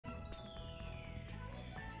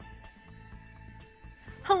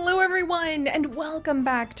everyone, and welcome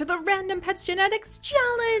back to the Random Pets Genetics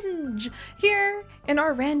Challenge here in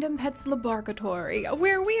our Random Pets LaBARKatory,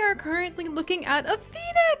 where we are currently looking at a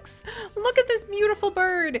phoenix. Look at this beautiful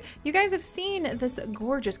bird. You guys have seen this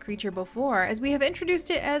gorgeous creature before, as we have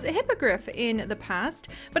introduced it as a hippogriff in the past,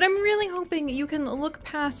 but I'm really hoping you can look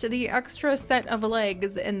past the extra set of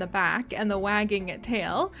legs in the back and the wagging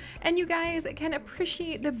tail, and you guys can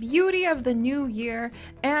appreciate the beauty of the new year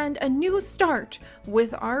and a new start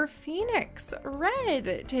with our Phoenix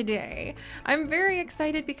Red today. I'm very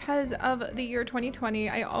excited because of the year 2020.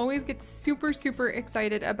 I always get super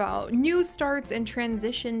excited about new starts and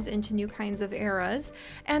transitions into new kinds of eras,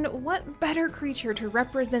 and what better creature to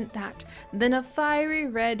represent that than a fiery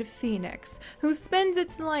red phoenix who spends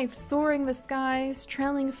its life soaring the skies,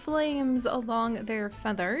 trailing flames along their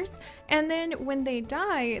feathers, and then when they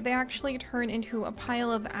die, they actually turn into a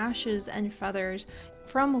pile of ashes and feathers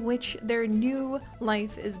from which their new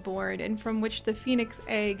life is born, and from which the phoenix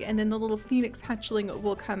egg and then the little phoenix hatchling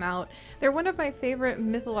will come out. They're one of my favorite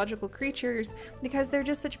mythological creatures because they're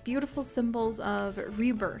just such beautiful symbols of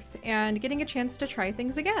rebirth and getting a chance to try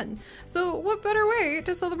things again. So what better way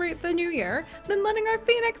to celebrate the new year than letting our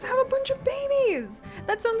phoenix have a bunch of babies?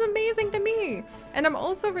 That sounds amazing to me. And I'm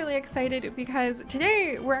also really excited because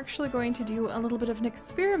today we're actually going to do a little bit of an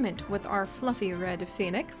experiment with our fluffy red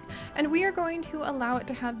phoenix, and we are going to allow it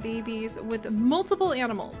to have babies with multiple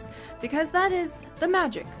animals, because that is the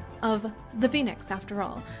magic of the phoenix after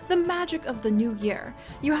all. The magic of the new year.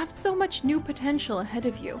 You have so much new potential ahead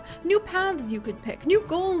of you, new paths you could pick, new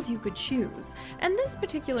goals you could choose. And this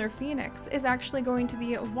particular phoenix is actually going to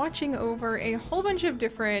be watching over a whole bunch of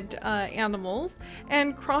different animals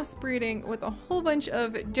and crossbreeding with a whole bunch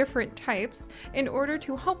of different types in order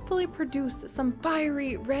to hopefully produce some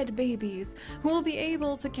fiery red babies who will be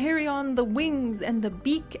able to carry on the wings and the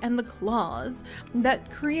beak and the claws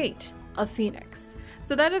that create a phoenix.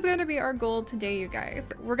 So that is going to be our goal today, you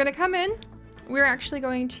guys. We're going to come in. We're actually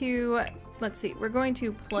going to, let's see, we're going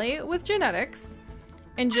to play with genetics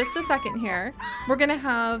in just a second here. We're going to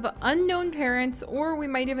have unknown parents, or we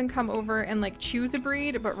might even come over and like choose a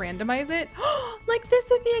breed but randomize it. Like this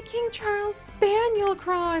would be a King Charles Spaniel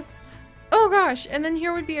cross. Oh gosh, and then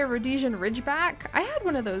here would be a Rhodesian Ridgeback. I had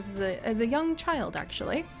one of those as a young child,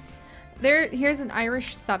 actually. Here's an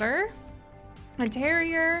Irish Setter, a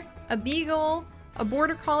Terrier, a Beagle, a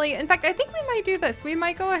Border Collie. In fact, I think we might do this. We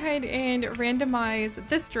might go ahead and randomize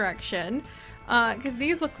this direction because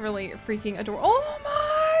these look really freaking adorable. Oh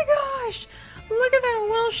my gosh! Look at that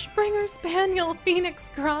Welsh Springer Spaniel Phoenix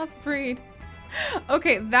crossbreed.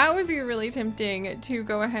 Okay, that would be really tempting to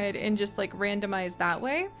go ahead and just like randomize that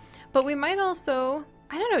way. But we might also,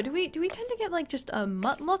 I don't know, do we tend to get like just a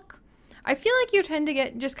mutt look? I feel like you tend to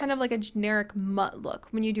get just kind of like a generic mutt look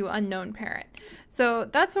when you do unknown parent. So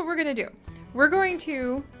that's what we're gonna do. We're going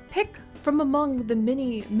to pick from among the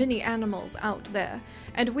many animals out there,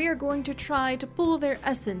 and we are going to try to pull their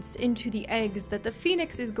essence into the eggs that the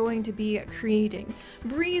phoenix is going to be creating,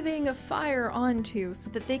 breathing a fire onto so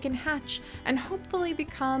that they can hatch and hopefully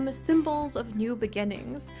become symbols of new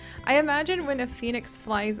beginnings. I imagine when a phoenix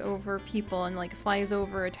flies over people and like flies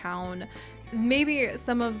over a town, maybe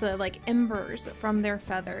some of the like embers from their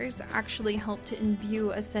feathers actually help to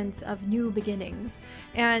imbue a sense of new beginnings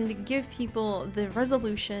and give people the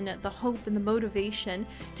resolution, the hope, and the motivation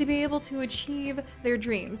to be able to achieve their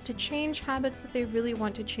dreams, to change habits that they really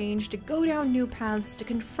want to change, to go down new paths, to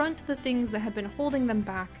confront the things that have been holding them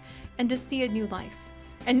back, and to see a new life.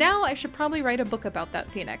 And now I should probably write a book about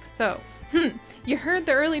that phoenix. So, you heard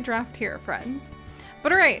the early draft here, friends.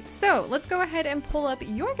 But alright, so let's go ahead and pull up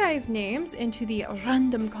your guys' names into the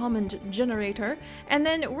random comment generator, and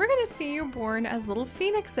then we're gonna see you born as little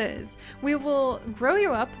phoenixes. We will grow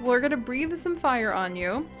you up, we're gonna breathe some fire on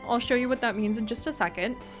you. I'll show you what that means in just a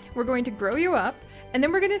second. We're going to grow you up, and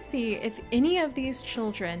then we're gonna see if any of these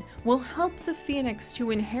children will help the phoenix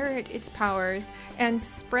to inherit its powers and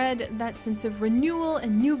spread that sense of renewal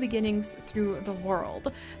and new beginnings through the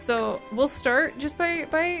world. So we'll start just by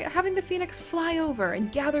having the phoenix fly over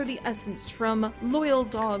and gather the essence from loyal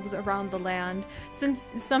dogs around the land, since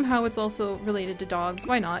somehow it's also related to dogs.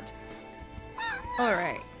 Why not? All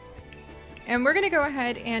right. And we're going to go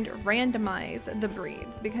ahead and randomize the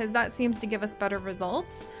breeds because that seems to give us better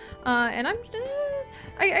results. And I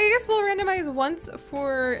guess we'll randomize once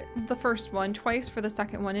for the first one, twice for the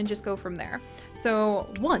second one, and just go from there. So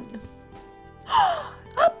 1.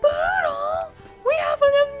 A poodle! We have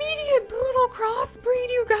an immediate poodle crossbreed,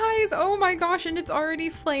 you guys! Oh my gosh, and it's already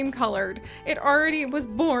flame colored. It already was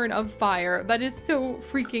born of fire. That is so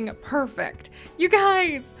freaking perfect. You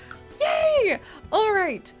guys! Yay! All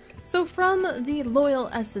right. So from the loyal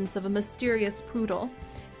essence of a mysterious poodle,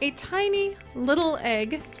 a tiny little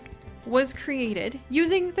egg was created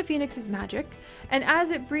using the phoenix's magic, and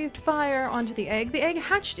as it breathed fire onto the egg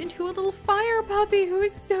hatched into a little fire puppy who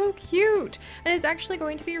is so cute and is actually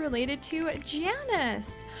going to be related to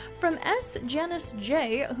Janice from S. Janice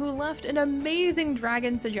J, who left an amazing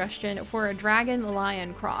dragon suggestion for a dragon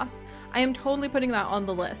lion cross. I am totally putting that on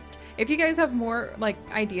the list. If you guys have more like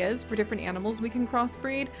ideas for different animals we can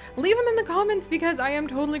crossbreed, leave them in the comments because I am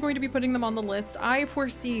totally going to be putting them on the list. I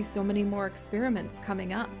foresee so many more experiments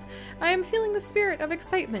coming up. I am feeling the spirit of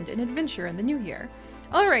excitement and adventure in the new year.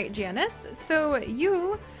 All right, Janice, so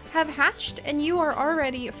you have hatched and you are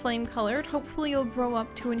already flame colored. Hopefully you'll grow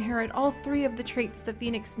up to inherit all 3 of the traits the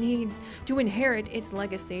phoenix needs to inherit its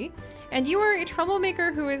legacy. And you are a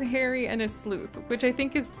troublemaker who is hairy and a sleuth, which I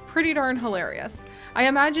think is pretty darn hilarious. I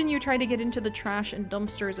imagine you try to get into the trash and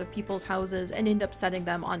dumpsters of people's houses and end up setting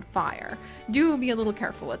them on fire. Do be a little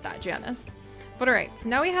careful with that, Janice. But all right, so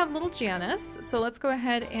now we have little Janice. So let's go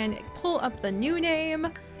ahead and pull up the new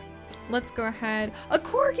name. Let's go ahead. A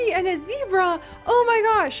corgi and a zebra. Oh my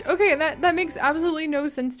gosh. Okay, that makes absolutely no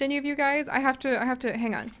sense to any of you guys. I have to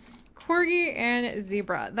hang on. Corgi and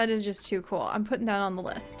zebra. That is just too cool. I'm putting that on the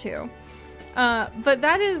list too. But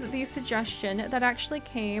that is the suggestion that actually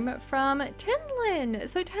came from Tenlin.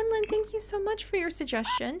 So Tenlin, thank you so much for your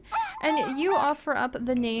suggestion. And you offer up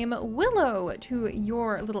the name Willow to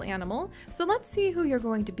your little animal. So let's see who you're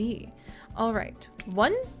going to be. All right.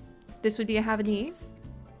 1, this would be a Havanese.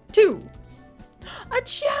 2, a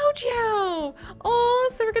Chow Chow.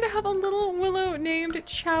 Oh, so we're gonna have a little Willow named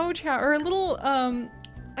Chow Chow, or a little,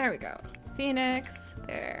 there we go. Phoenix,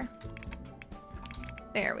 there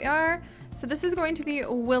we are. So this is going to be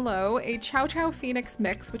Willow, a Chow Chow Phoenix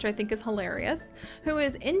mix, which I think is hilarious, who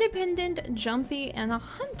is independent, jumpy, and a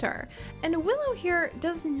hunter. And Willow here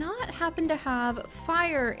does not happen to have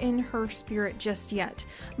fire in her spirit just yet,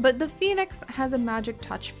 but the Phoenix has a magic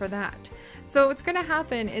touch for that. So what's going to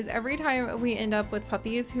happen is every time we end up with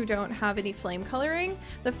puppies who don't have any flame coloring,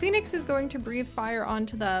 the Phoenix is going to breathe fire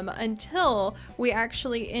onto them until we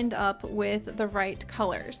actually end up with the right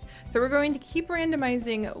colors. So we're going to keep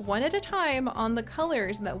randomizing one at a time on the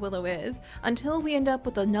colors that Willow is until we end up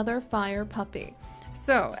with another fire puppy.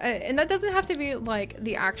 So, and that doesn't have to be like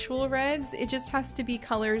the actual reds, it just has to be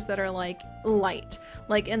colors that are like light.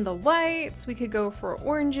 Like in the whites, we could go for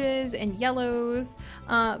oranges and yellows,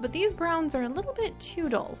 but these browns are a little bit too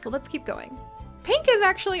dull, so let's keep going. Pink is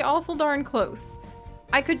actually awful darn close.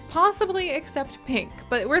 I could possibly accept pink,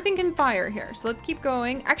 but we're thinking fire here, so let's keep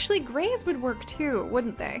going. Actually, grays would work too,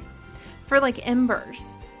 wouldn't they? For like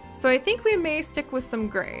embers. So I think we may stick with some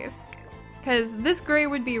grays. Because this gray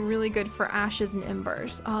would be really good for ashes and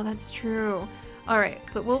embers. Oh, that's true. All right,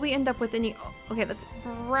 but will we end up with any... Okay, that's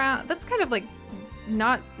brown. That's kind of like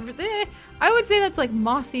not... I would say that's like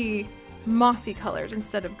mossy colors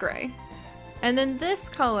instead of gray. And then this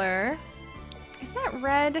color... Is that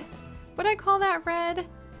red? Would I call that red?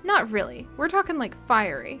 Not really. We're talking like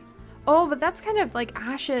fiery. Oh, but that's kind of like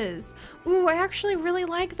ashes. Ooh, I actually really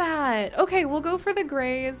like that. Okay, we'll go for the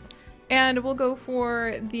grays. And we'll go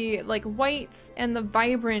for the like whites and the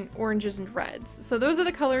vibrant oranges and reds. So those are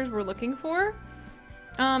the colors we're looking for.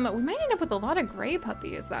 We might end up with a lot of gray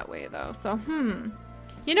puppies that way though. So,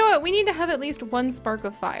 you know what? We need to have at least one spark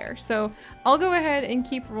of fire. So I'll go ahead and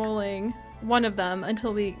keep rolling one of them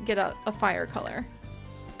until we get a fire color.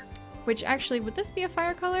 Which actually, would this be a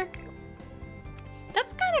fire color?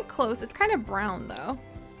 That's kind of close. It's kind of brown though.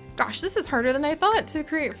 Gosh, this is harder than I thought to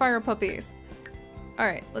create fire puppies. All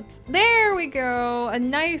right, there we go. A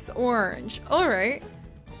nice orange. All right.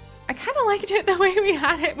 I kind of liked it the way we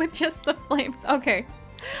had it with just the flames. Okay.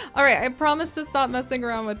 All right, I promise to stop messing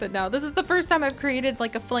around with it now. This is the first time I've created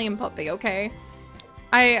like a flame puppy, okay?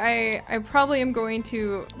 I probably am going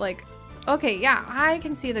to like, okay, yeah, I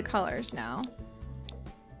can see the colors now.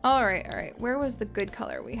 All right. Where was the good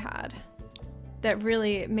color we had that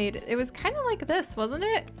really made it? It was kind of like this, wasn't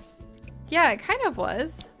it? Yeah, it kind of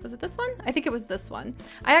was. Was it this one? I think it was this one.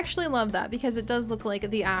 I actually love that because it does look like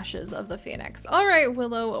the ashes of the phoenix. All right,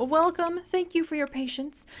 Willow, welcome. Thank you for your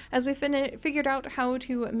patience as we figured out how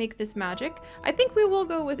to make this magic. I think we will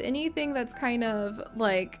go with anything that's kind of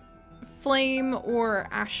like flame or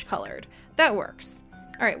ash colored. That works.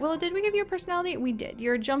 All right, Willow, did we give you a personality? We did.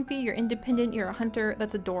 You're jumpy, you're independent, you're a hunter.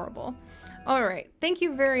 That's adorable. All right, thank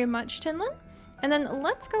you very much, Tinlin. And then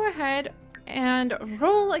let's go ahead and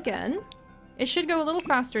roll again. It should go a little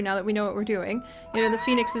faster now that we know what we're doing. You know, the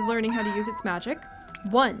phoenix is learning how to use its magic.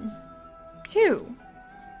 1, 2,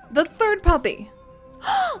 the third puppy.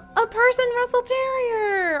 A person Russell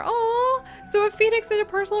Terrier. Oh, So a Phoenix and a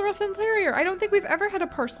Parcel Russell Terrier. I don't think we've ever had a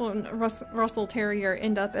Parcel Russell Terrier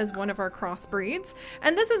end up as one of our crossbreeds.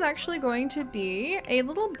 And this is actually going to be a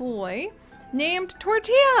little boy named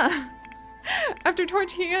Tortilla. After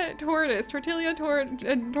Tortilla Tortoise. Tortilla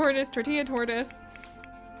Tortoise. Tortilla Tortoise.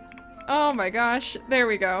 Oh my gosh. There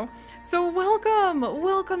we go. So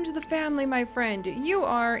welcome to the family, my friend. You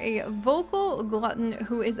are a vocal glutton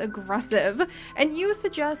who is aggressive, and you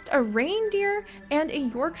suggest a reindeer and a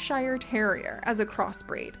Yorkshire Terrier as a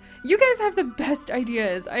crossbreed. You guys have the best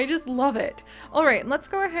ideas. I just love it. All right, let's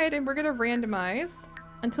go ahead and we're gonna randomize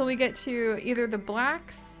until we get to either the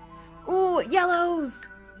blacks, ooh, yellows,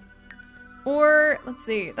 or let's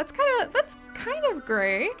see, that's kind of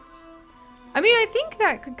gray. I mean, I think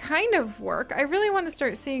that could kind of work. I really want to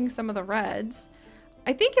start seeing some of the reds.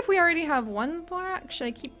 I think if we already have one black, should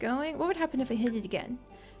I keep going? What would happen if I hit it again?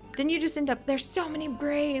 Then you just end up, there's so many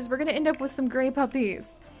grays. We're going to end up with some gray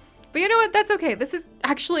puppies. But you know what? That's okay. This is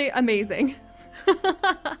actually amazing.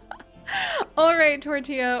 All right,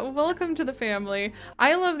 Tortilla, welcome to the family.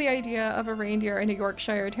 I love the idea of a reindeer and a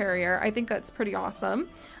Yorkshire Terrier. I think that's pretty awesome.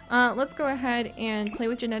 Let's go ahead and play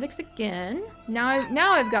with genetics again. Now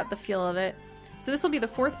I've got the feel of it. So this will be the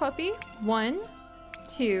fourth puppy. 1,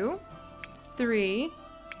 2, 3,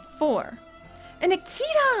 4. An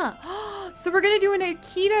Akita! So we're gonna do an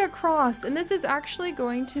Akita cross, and this is actually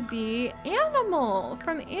going to be Animal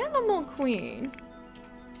from Animal Queen.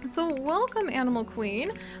 So welcome, Animal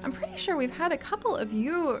Queen. I'm pretty sure we've had a couple of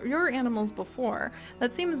your animals before.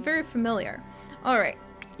 That seems very familiar. All right,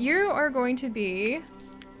 you are going to be,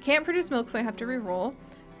 can't produce milk, so I have to re-roll,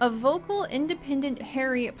 a vocal, independent,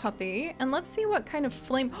 hairy puppy. And let's see what kind of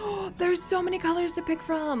flame, oh, there's so many colors to pick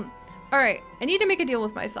from. All right, I need to make a deal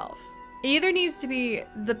with myself. It either needs to be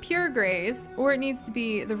the pure grays or it needs to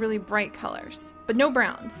be the really bright colors, but no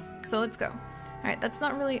browns. So let's go. All right, that's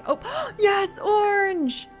not really, oh, yes,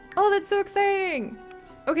 orange. Oh, that's so exciting.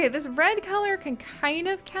 Okay, this red color can kind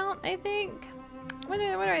of count, I think. What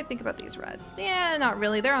do I think about these reds? Yeah, not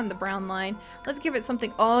really, they're on the brown line. Let's give it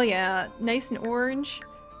something, oh yeah, nice and orange.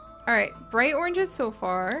 All right, bright oranges so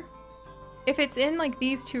far. If it's in like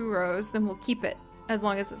these two rows, then we'll keep it as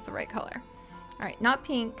long as it's the right color. All right, not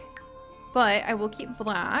pink, but I will keep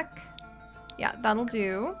black. Yeah, that'll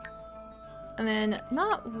do. And then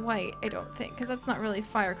not white, I don't think, because that's not really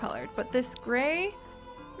fire colored. But this gray,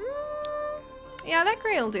 yeah, that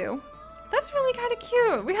gray will do. That's really kind of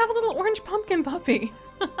cute. We have a little orange pumpkin puppy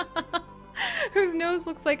whose nose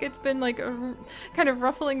looks like it's been like kind of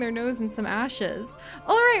ruffling their nose in some ashes.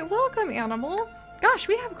 All right, welcome, Animal. Gosh,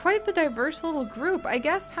 we have quite the diverse little group. I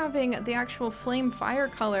guess having the actual flame fire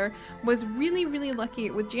color was really, really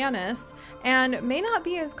lucky with Janice, and may not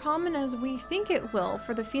be as common as we think it will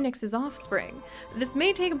for the Phoenix's offspring. This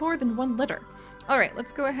may take more than one litter. All right,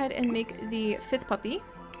 let's go ahead and make the fifth puppy.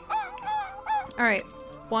 All right,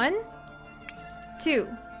 1, 2,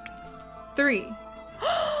 3,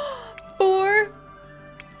 4, 5.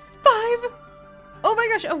 Oh my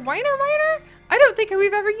gosh, a whiner? I don't think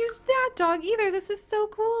we've ever used that dog either. This is so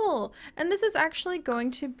cool. And this is actually going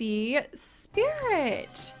to be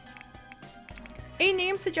Spirit. A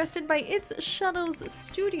name suggested by It's Shadows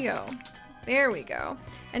Studio. There we go.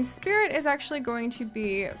 And Spirit is actually going to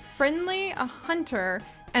be friendly, a hunter,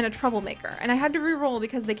 and a troublemaker. And I had to re-roll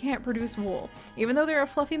because they can't produce wool. Even though they're a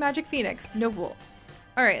fluffy magic phoenix, no wool.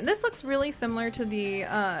 All right, and this looks really similar to the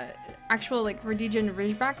actual like Rhodesian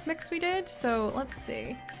Ridgeback mix we did. So let's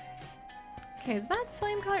see. Okay, is that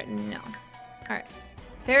flame color? No. All right,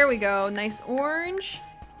 there we go. Nice orange.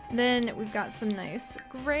 Then we've got some nice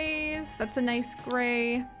grays. That's a nice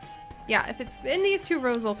gray. Yeah, if it's in these two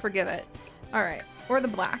rows, I'll forgive it. All right, or the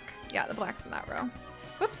black. Yeah, the black's in that row.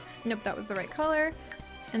 Whoops, nope, that was the right color.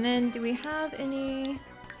 And then do we have any,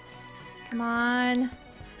 come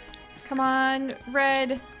on,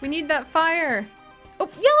 red. We need that fire. Oh,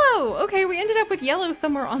 yellow. Okay, we ended up with yellow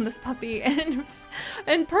somewhere on this puppy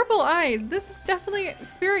and purple eyes. This is definitely,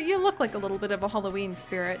 Spirit, you look like a little bit of a Halloween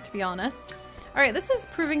spirit, to be honest. All right, this is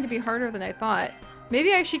proving to be harder than I thought.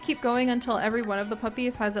 Maybe I should keep going until every one of the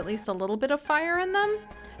puppies has at least a little bit of fire in them.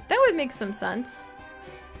 That would make some sense.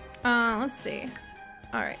 Let's see.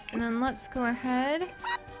 All right, and then let's go ahead.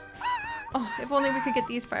 Oh, if only we could get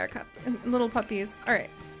these little puppies. All right.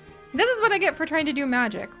 This is what I get for trying to do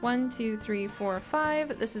magic. 1, 2, 3, 4,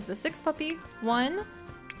 5. This is the sixth puppy. 1,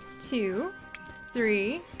 2,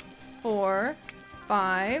 3, 4,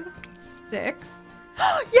 5, 6.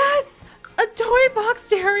 Yes! A toy fox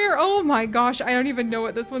terrier! Oh my gosh, I don't even know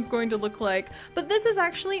what this one's going to look like. But this is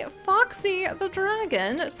actually Foxy the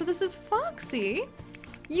dragon. So this is Foxy.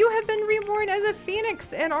 You have been reborn as a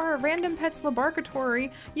phoenix in our Random Pets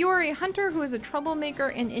LaBARKatory. You are a hunter who is a troublemaker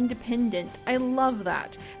and independent. I love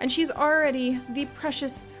that. And she's already the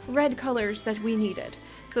precious red colors that we needed.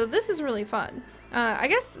 So this is really fun. I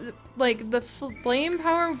guess like the flame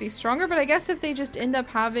power would be stronger, but I guess if they just end up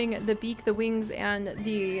having the beak, the wings, and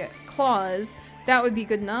the claws, that would be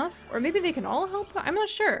good enough. Or maybe they can all help? I'm not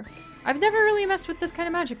sure. I've never really messed with this kind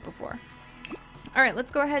of magic before. All right,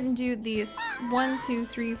 let's go ahead and do the 1, 2,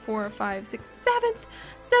 3, 4, 5, 6,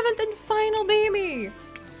 7th and final baby.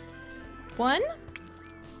 1,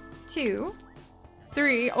 2,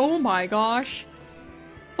 3, oh my gosh.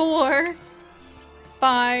 4,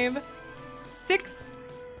 5, 6,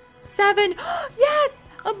 7. Yes!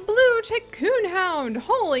 A blue tick coonhound!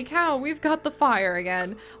 Holy cow, we've got the fire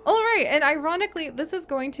again. All right, and ironically, this is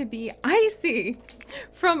going to be Icy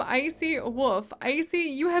from Icy Wolf. Icy,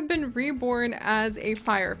 you have been reborn as a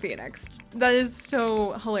fire phoenix. That is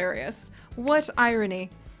so hilarious. What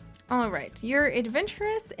irony. All right, you're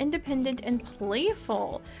adventurous, independent, and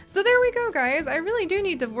playful. So there we go, guys. I really do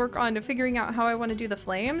need to work on figuring out how I want to do the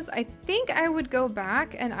flames. I think I would go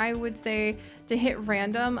back and I would say to hit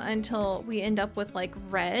random until we end up with like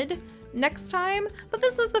red next time. But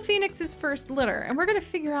this was the phoenix's first litter, and we're gonna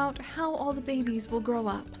figure out how all the babies will grow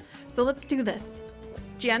up. So let's do this.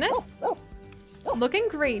 Janice, looking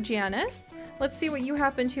great, Janice. Let's see what you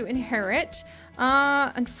happen to inherit.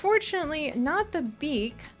 Unfortunately, not the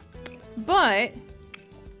beak. But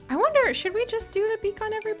I wonder, should we just do the beak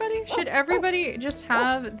on everybody? Should everybody just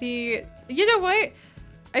have the... You know what?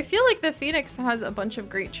 I feel like the phoenix has a bunch of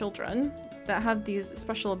great children that have these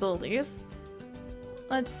special abilities.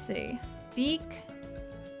 Let's see. Beak.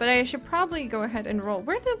 But I should probably go ahead and roll.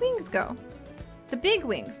 Where did the wings go? The big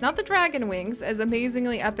wings, not the dragon wings, as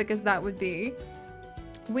amazingly epic as that would be.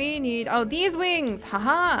 We need... Oh, these wings!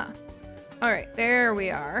 Haha! Alright, there we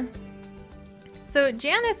are. So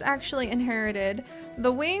Janice actually inherited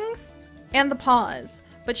the wings and the paws,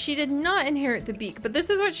 but she did not inherit the beak. But this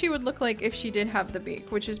is what she would look like if she did have the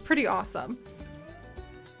beak, which is pretty awesome.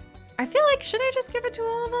 I feel like, should I just give it to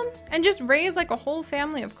all of them? And just raise like a whole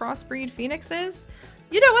family of crossbreed phoenixes?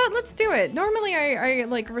 You know what? Let's do it. Normally I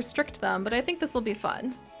like restrict them, but I think this will be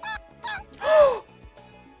fun.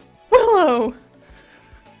 Willow!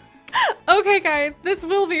 Okay guys, this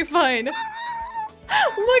will be fun.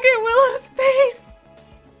 Look at Willow's face!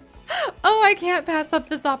 Oh, I can't pass up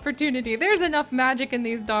this opportunity. There's enough magic in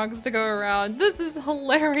these dogs to go around. This is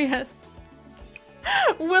hilarious.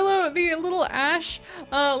 Willow, the little ash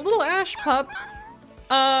pup,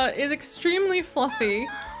 is extremely fluffy.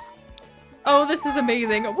 Oh, this is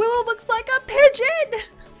amazing. Willow looks like a pigeon!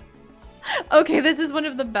 Okay, this is one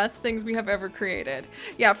of the best things we have ever created.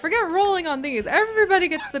 Yeah, forget rolling on these. Everybody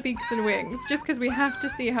gets the beaks and wings, just because we have to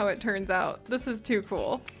see how it turns out. This is too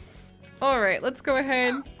cool. All right, let's go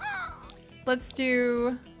ahead. Let's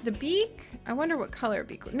do the beak. I wonder what color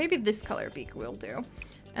beak. Maybe this color beak will do.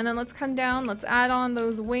 And then let's come down. Let's add on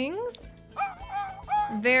those wings.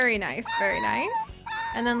 Very nice, very nice.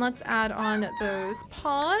 And then let's add on those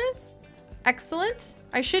paws. Excellent.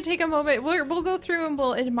 I should take a moment. We'll go through and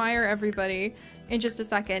we'll admire everybody in just a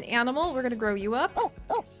second. Animal, we're gonna grow you up.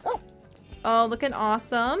 Oh, looking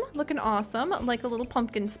awesome. Looking awesome. Like a little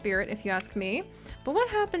pumpkin spirit, if you ask me. But what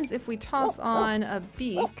happens if we toss on a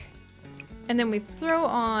beak and then we throw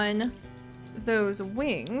on those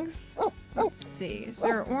wings? Let's see. Is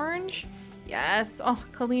there orange? Yes. Oh,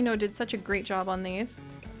 Kalino did such a great job on these.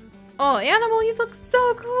 Oh, animal, you look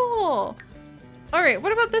so cool. All right,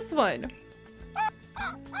 what about this one?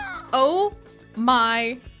 Oh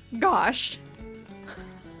my gosh.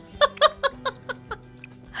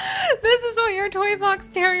 This is what your toy fox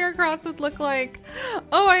terrier cross would look like.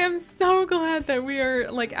 Oh, I am so glad that we are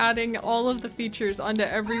like adding all of the features onto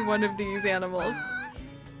every one of these animals.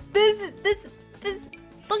 This,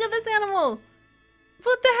 look at this animal.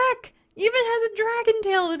 What the heck? Even has a dragon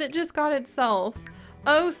tail that it just got itself.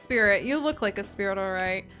 Oh, Spirit, you look like a spirit, all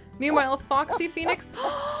right. Meanwhile, Foxy Phoenix,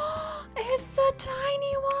 it's a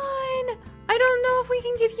tiny one. I don't know if we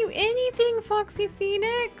can give you anything, Foxy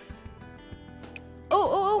Phoenix.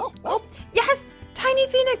 Oh, yes, Tiny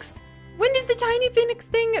Phoenix. When did the Tiny Phoenix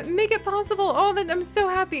thing make it possible? Oh, then I'm so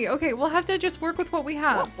happy. Okay, we'll have to just work with what we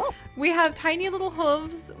have. We have tiny little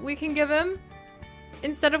hooves we can give him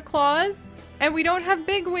instead of claws. And we don't have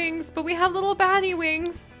big wings, but we have little baddie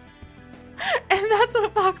wings. And that's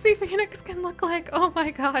what Foxy Phoenix can look like. Oh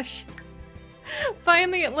my gosh.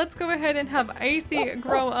 Finally, let's go ahead and have Icy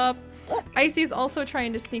grow up. Icy's also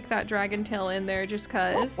trying to sneak that dragon tail in there just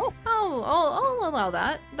cause. I'll allow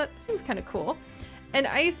that. That seems kind of cool. And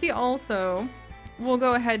Icy also we'll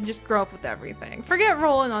go ahead and just grow up with everything. Forget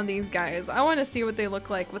rolling on these guys. I want to see what they look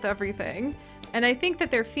like with everything. And I think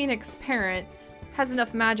that their phoenix parent has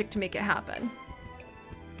enough magic to make it happen.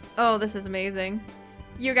 Oh, this is amazing.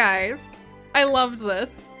 You guys, I loved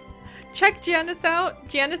this. Check Janice out.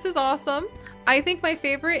 Janice is awesome. I think my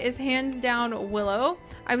favorite is hands down Willow.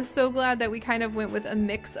 I'm so glad that we kind of went with a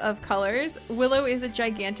mix of colors. Willow is a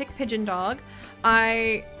gigantic pigeon dog.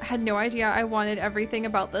 I had no idea I wanted everything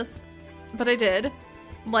about this, but I did.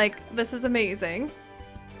 Like, this is amazing.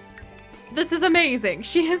 This is amazing.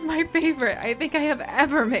 She is my favorite I think I have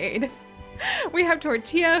ever made. We have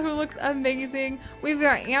Tortilla, who looks amazing. We've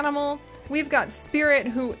got Animal. We've got Spirit,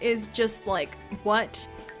 who is just like, what?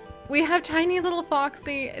 We have tiny little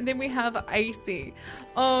Foxy, and then we have Icy.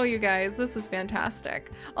 Oh, you guys, this was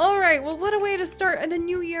fantastic. All right, well, what a way to start the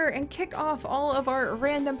new year and kick off all of our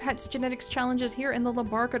random pets genetics challenges here in the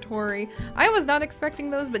LaBARKatory. I was not expecting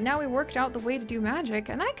those, but now we worked out the way to do magic,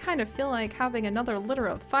 and I kind of feel like having another litter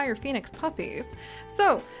of Fire Phoenix puppies.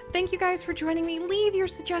 So, thank you guys for joining me. Leave your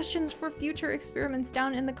suggestions for future experiments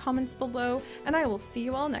down in the comments below, and I will see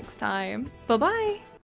you all next time. Bye-bye!